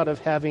 only out of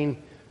having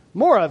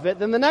more of it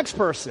than the next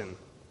person.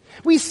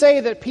 We say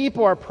that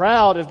people are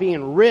proud of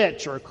being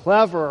rich or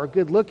clever or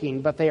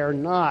good-looking, but they are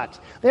not.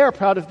 They are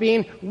proud of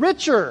being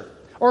richer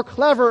or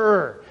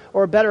cleverer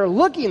or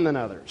better-looking than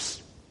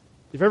others.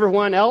 If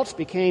everyone else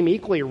became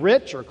equally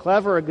rich or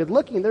clever or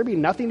good-looking, there'd be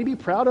nothing to be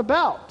proud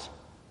about.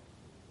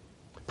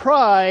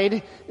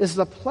 Pride is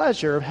the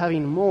pleasure of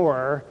having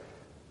more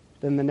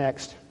than the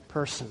next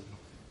person."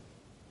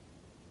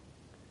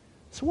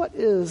 So what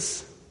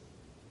is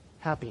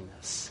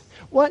happiness?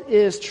 What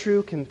is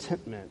true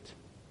contentment?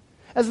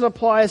 As it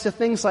applies to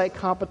things like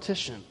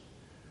competition,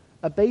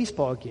 a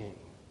baseball game,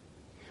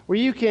 where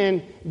you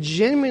can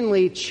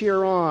genuinely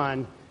cheer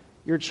on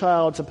your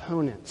child's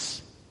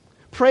opponents,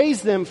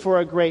 praise them for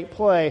a great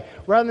play,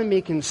 rather than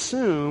be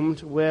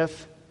consumed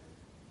with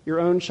your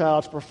own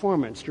child's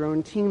performance, your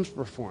own team's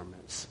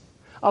performance.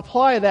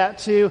 Apply that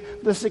to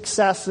the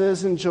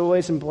successes and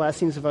joys and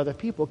blessings of other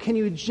people. Can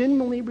you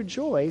genuinely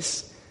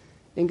rejoice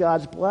in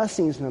God's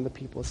blessings in other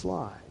people's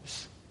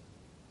lives?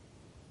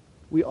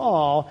 We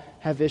all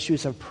have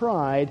issues of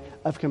pride,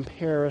 of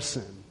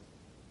comparison,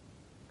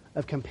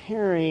 of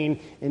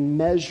comparing and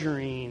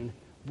measuring,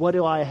 what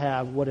do I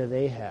have, what do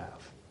they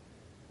have?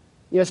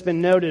 You know, it's been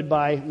noted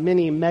by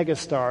many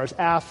megastars,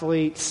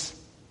 athletes,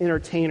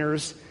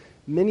 entertainers,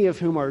 many of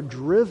whom are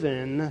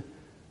driven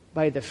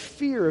by the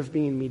fear of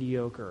being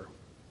mediocre.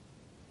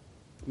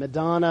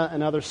 Madonna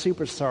and other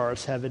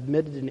superstars have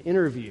admitted in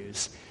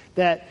interviews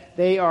that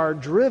they are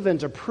driven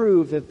to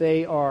prove that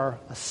they are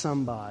a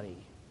somebody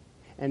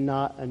and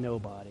not a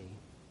nobody.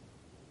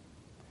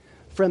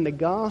 Friend, the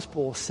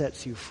gospel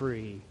sets you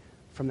free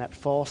from that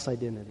false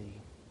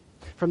identity,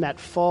 from that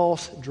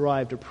false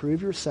drive to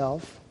prove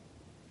yourself,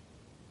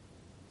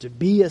 to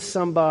be a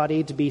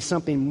somebody, to be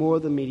something more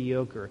than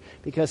mediocre.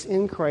 Because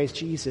in Christ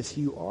Jesus,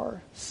 you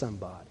are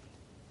somebody.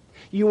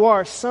 You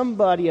are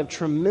somebody of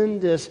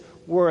tremendous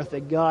worth,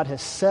 that God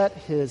has set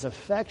his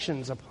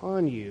affections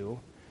upon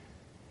you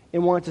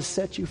and wanted to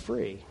set you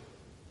free.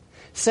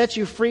 set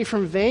you free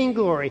from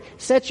vainglory,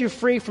 set you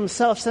free from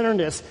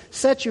self-centeredness,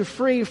 set you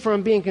free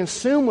from being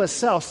consumed with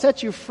self,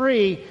 set you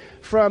free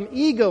from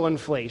ego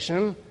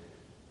inflation,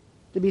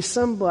 to be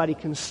somebody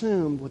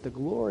consumed with the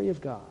glory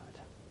of God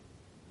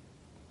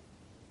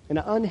and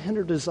an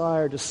unhindered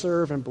desire to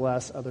serve and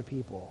bless other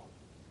people.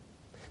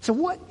 So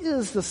what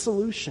is the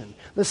solution?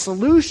 The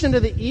solution to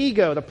the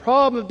ego, the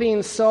problem of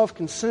being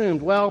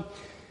self-consumed? Well,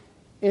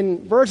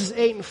 in verses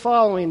 8 and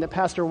following that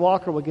Pastor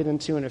Walker will get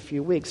into in a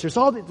few weeks, there's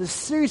all this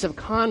series of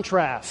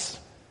contrasts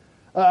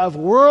of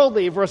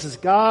worldly versus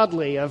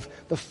godly, of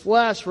the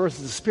flesh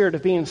versus the spirit,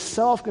 of being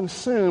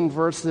self-consumed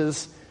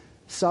versus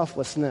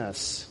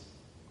selflessness.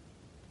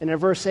 And in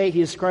verse 8,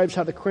 he describes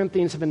how the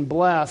Corinthians have been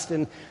blessed,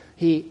 and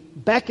he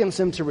beckons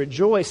them to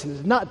rejoice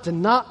and to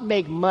not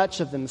make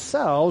much of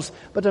themselves,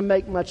 but to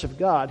make much of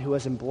God, who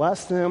has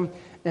blessed them and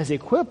has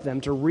equipped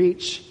them to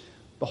reach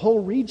the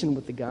whole region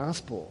with the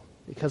gospel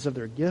because of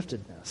their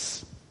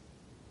giftedness.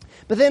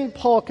 But then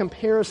Paul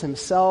compares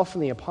himself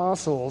and the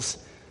apostles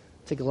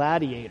to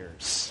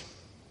gladiators,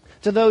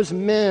 to those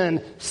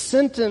men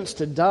sentenced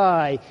to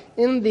die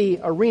in the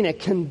arena,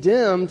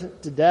 condemned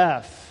to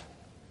death,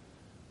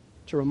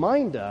 to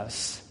remind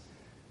us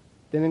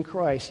that in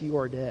Christ you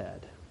are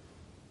dead.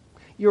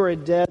 You are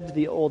dead to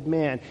the old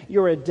man.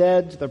 You are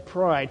dead to the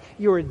pride.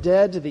 You are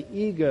dead to the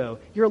ego.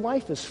 Your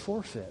life is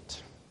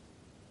forfeit.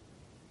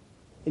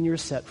 And you're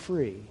set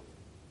free.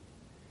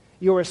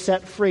 You are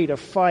set free to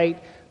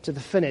fight to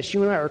the finish.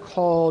 You and I are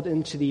called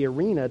into the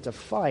arena to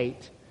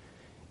fight.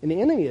 And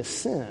the enemy is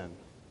sin.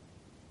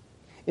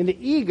 And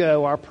the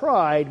ego, our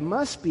pride,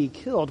 must be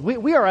killed.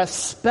 We are a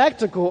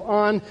spectacle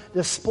on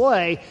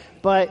display,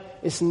 but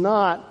it's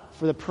not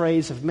for the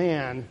praise of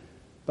man,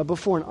 but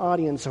before an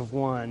audience of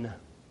one,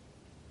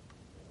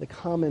 the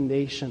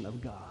commendation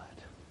of God.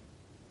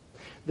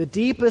 The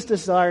deepest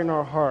desire in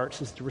our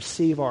hearts is to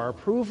receive our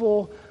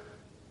approval,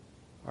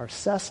 our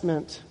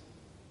assessment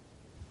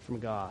from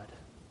God.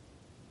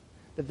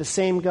 That the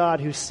same God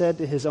who said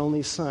to his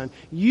only Son,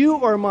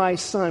 "You are my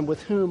Son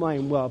with whom I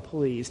am well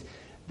pleased,"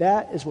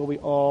 that is what we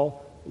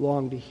all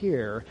long to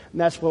hear. And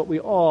that's what we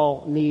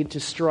all need to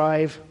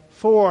strive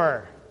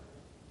for.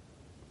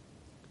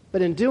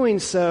 But in doing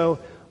so,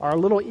 our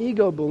little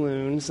ego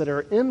balloons that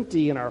are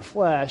empty in our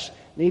flesh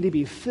need to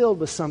be filled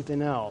with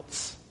something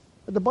else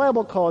that the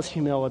Bible calls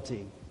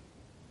humility.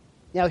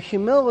 Now,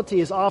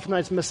 humility is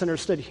oftentimes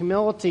misunderstood.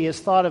 Humility is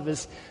thought of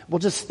as, well,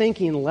 just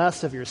thinking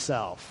less of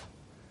yourself.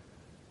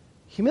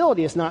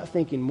 Humility is not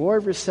thinking more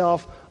of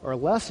yourself or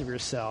less of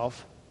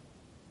yourself.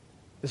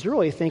 It's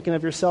really thinking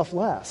of yourself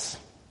less,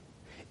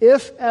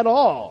 if at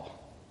all.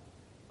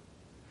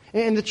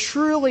 And the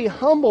truly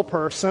humble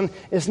person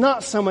is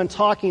not someone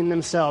talking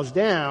themselves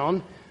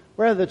down.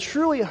 Rather, the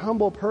truly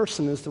humble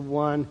person is the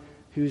one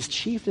whose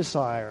chief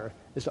desire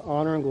is to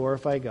honor and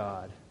glorify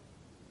God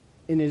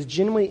and is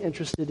genuinely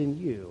interested in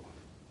you,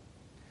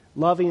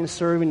 loving and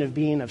serving and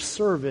being of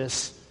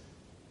service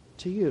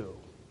to you.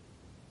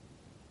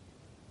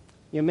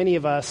 You know, many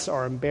of us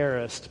are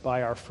embarrassed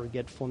by our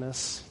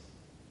forgetfulness.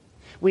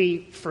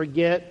 We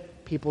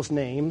forget people's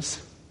names.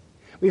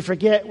 We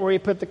forget where we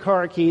put the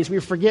car keys. We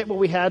forget what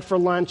we had for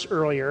lunch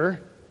earlier.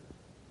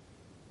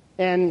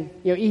 And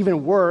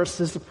even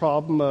worse is the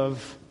problem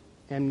of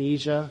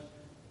amnesia,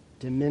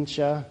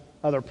 dementia,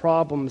 other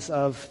problems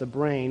of the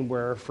brain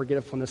where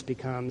forgetfulness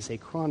becomes a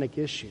chronic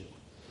issue.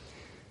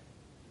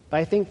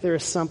 But I think there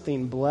is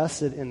something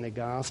blessed in the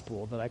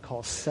gospel that I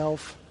call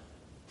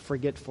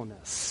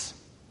self-forgetfulness.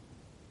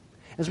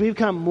 As we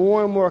become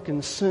more and more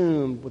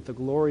consumed with the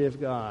glory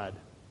of God,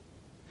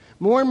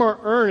 more and more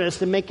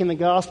earnest in making the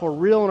gospel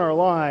real in our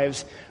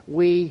lives,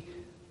 we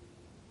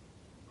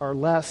are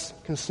less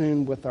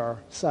consumed with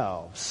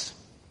ourselves.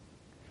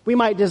 We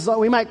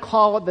might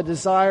call it the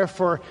desire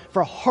for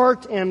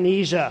heart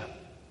amnesia,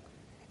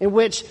 in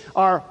which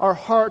our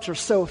hearts are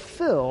so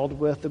filled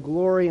with the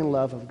glory and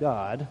love of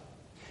God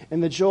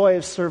and the joy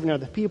of serving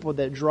other people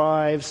that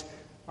drives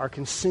our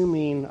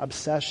consuming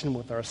obsession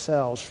with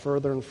ourselves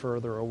further and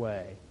further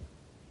away.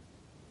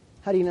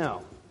 How do you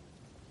know?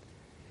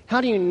 How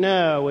do you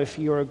know if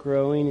you are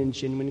growing in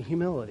genuine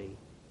humility?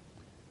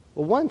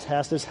 Well, one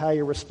test is how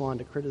you respond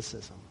to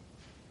criticism.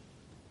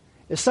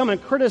 If someone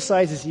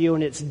criticizes you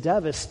and it's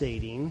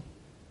devastating,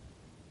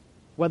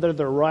 whether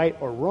they're right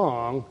or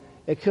wrong,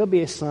 it could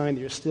be a sign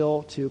that you're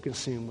still too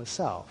consumed with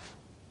self.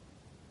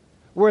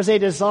 Whereas a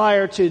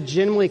desire to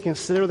genuinely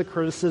consider the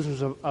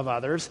criticisms of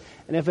others,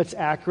 and if it's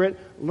accurate,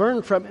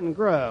 learn from it and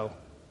grow.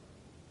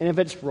 And if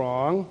it's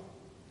wrong,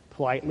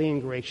 politely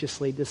and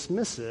graciously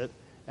dismiss it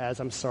as,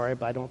 "I'm sorry,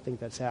 but I don't think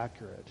that's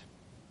accurate."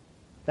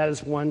 That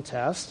is one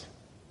test.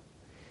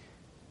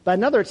 But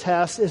another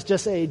test is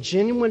just a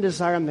genuine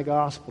desire in the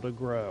gospel to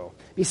grow.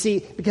 You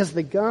see, because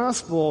the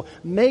gospel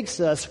makes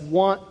us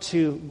want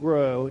to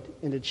grow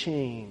and to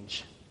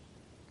change,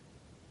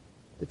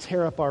 to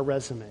tear up our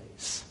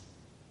resumes,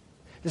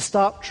 to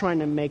stop trying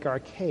to make our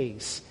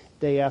case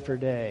day after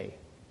day,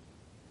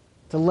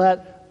 to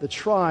let the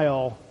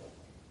trial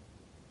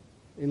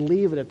and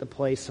leave it at the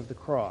place of the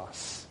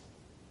cross.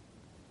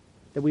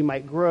 that we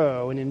might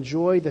grow and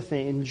enjoying the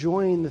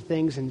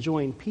things,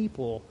 enjoying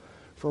people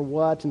for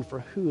what and for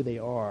who they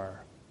are,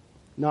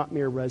 not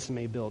mere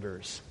resume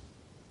builders.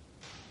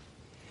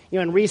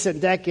 In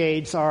recent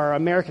decades, our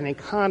American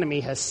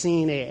economy has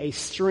seen a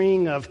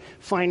string of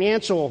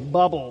financial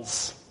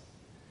bubbles.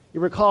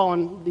 You recall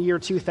in the year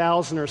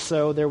 2000 or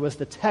so, there was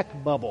the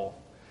tech bubble.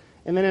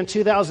 And then in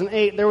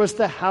 2008, there was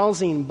the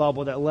housing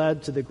bubble that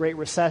led to the Great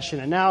Recession.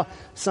 And now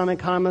some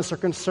economists are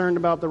concerned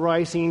about the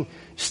rising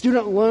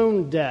student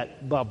loan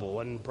debt bubble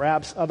and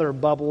perhaps other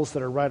bubbles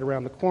that are right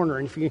around the corner.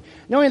 And if you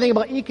know anything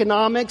about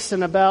economics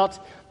and about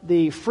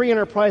the free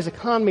enterprise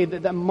economy,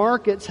 that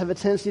markets have a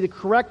tendency to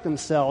correct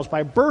themselves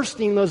by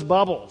bursting those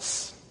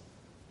bubbles.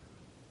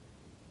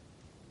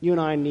 You and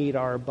I need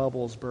our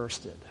bubbles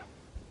bursted.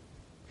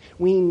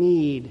 We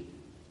need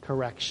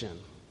correction.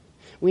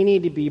 We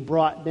need to be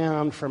brought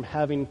down from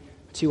having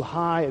too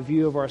high a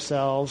view of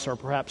ourselves or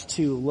perhaps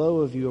too low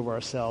a view of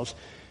ourselves.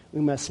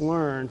 We must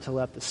learn to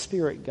let the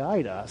Spirit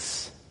guide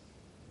us,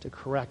 to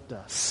correct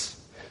us,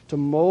 to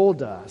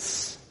mold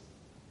us,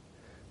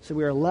 so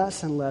we are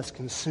less and less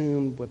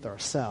consumed with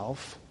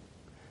ourselves,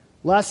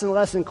 less and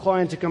less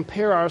inclined to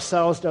compare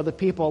ourselves to other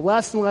people,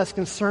 less and less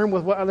concerned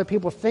with what other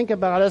people think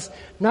about us,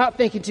 not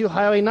thinking too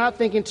highly, not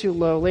thinking too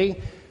lowly,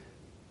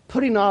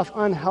 putting off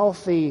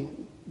unhealthy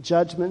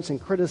judgments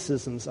and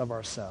criticisms of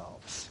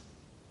ourselves.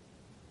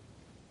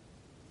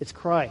 It's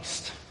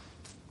Christ.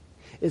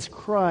 It's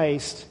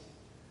Christ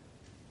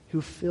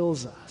who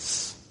fills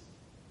us,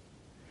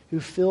 who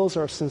fills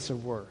our sense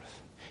of worth,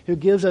 who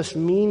gives us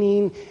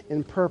meaning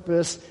and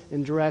purpose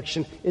and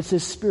direction. It's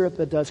His Spirit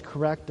that does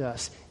correct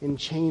us and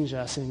change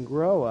us and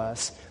grow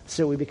us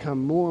so we become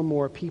more and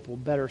more people,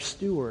 better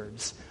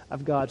stewards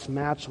of God's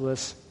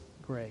matchless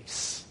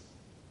grace,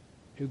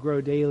 who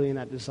grow daily in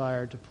that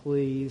desire to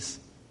please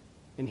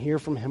and hear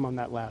from Him on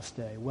that last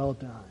day. Well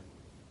done,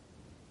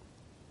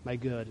 my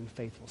good and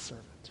faithful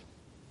servant.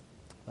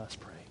 Let's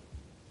pray.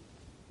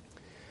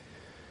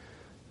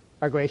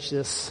 Our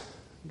gracious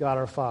God,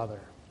 our Father,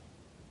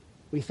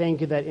 we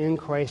thank You that in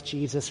Christ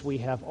Jesus we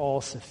have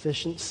all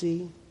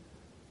sufficiency,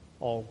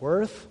 all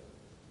worth,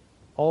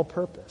 all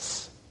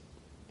purpose,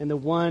 in the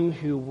one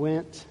who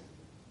went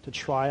to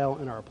trial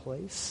in our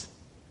place,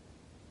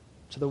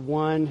 to the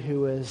one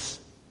who has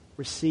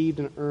received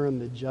and earned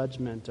the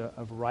judgment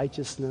of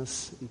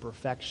righteousness and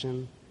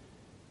perfection,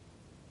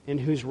 in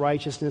whose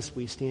righteousness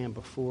we stand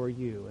before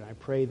You. And I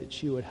pray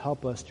that You would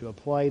help us to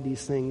apply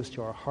these things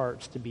to our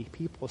hearts, to be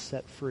people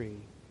set free,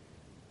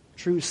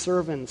 true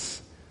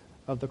servants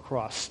of the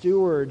cross,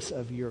 stewards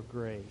of Your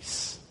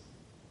grace,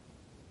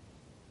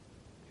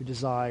 who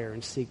desire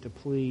and seek to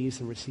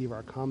please and receive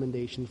our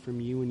commendation from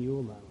You and You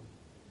alone.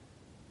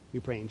 We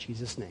pray in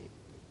Jesus' name.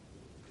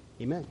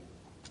 Amen.